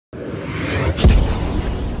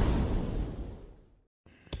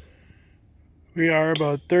We are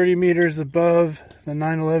about 30 meters above the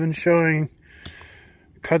 911 showing.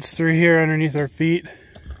 Cuts through here underneath our feet,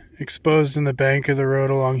 exposed in the bank of the road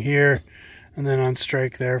along here, and then on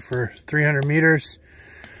strike there for 300 meters.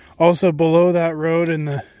 Also below that road in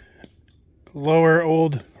the lower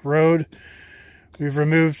old road, we've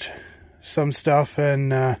removed some stuff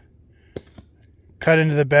and cut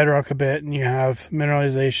into the bedrock a bit, and you have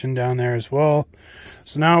mineralization down there as well.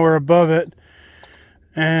 So now we're above it.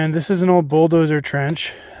 And this is an old bulldozer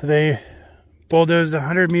trench. They bulldozed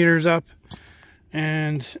 100 meters up,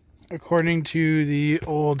 and according to the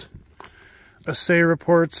old assay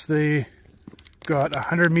reports, they got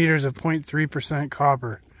 100 meters of 0.3%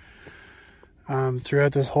 copper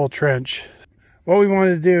throughout this whole trench. What we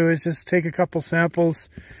wanted to do is just take a couple samples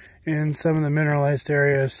in some of the mineralized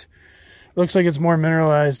areas. It looks like it's more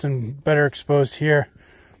mineralized and better exposed here,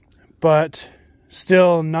 but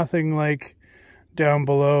still nothing like down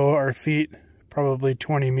below our feet, probably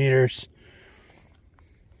 20 meters.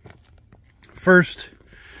 First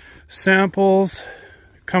samples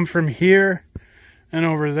come from here and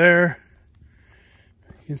over there.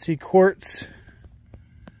 You can see quartz,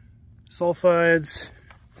 sulfides.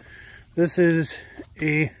 This is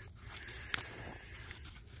a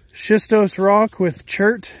schistose rock with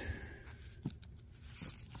chert.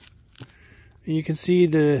 And you can see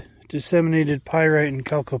the disseminated pyrite and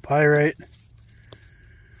chalcopyrite.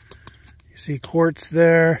 You see quartz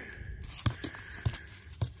there.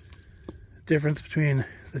 Difference between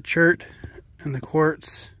the chert and the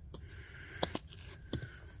quartz.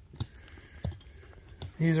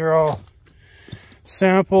 These are all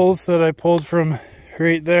samples that I pulled from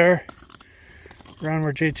right there, around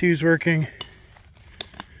where J2 is working.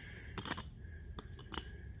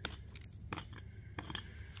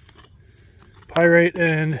 Pyrite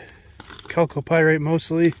and chalcopyrite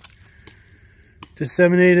mostly.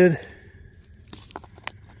 Disseminated.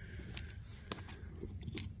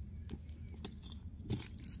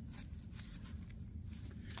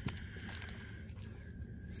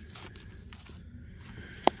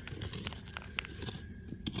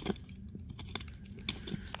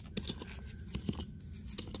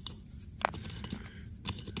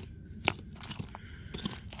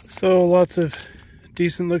 So lots of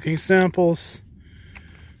decent looking samples.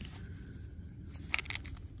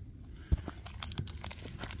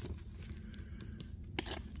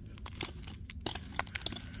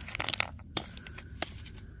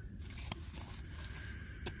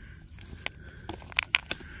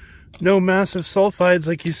 No massive sulfides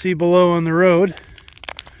like you see below on the road,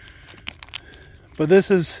 but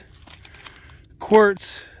this is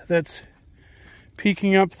quartz that's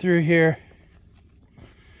peeking up through here.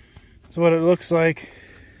 That's what it looks like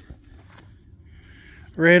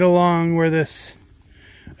right along where this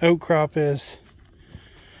outcrop is.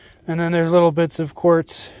 And then there's little bits of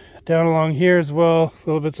quartz down along here as well,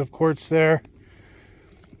 little bits of quartz there.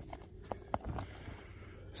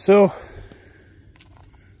 So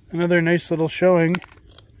another nice little showing.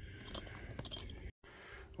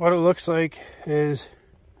 What it looks like is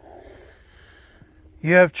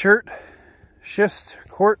you have chert, schist,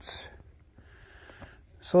 quartz,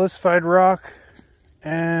 silicified rock,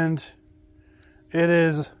 and it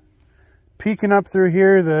is peeking up through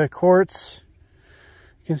here, the quartz.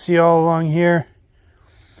 You can see all along here.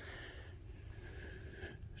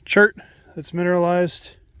 Chert that's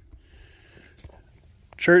mineralized.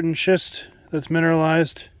 Chert and schist that's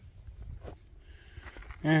mineralized.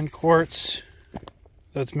 And quartz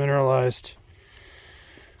that's mineralized.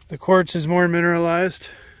 The quartz is more mineralized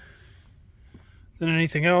than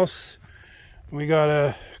anything else. We got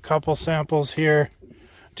a couple samples here,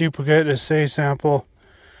 duplicate assay sample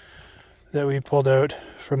that we pulled out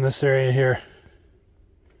from this area here.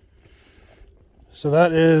 So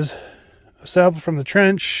that is a sample from the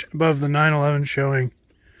trench above the 911 showing.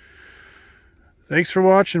 Thanks for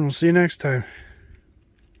watching. We'll see you next time.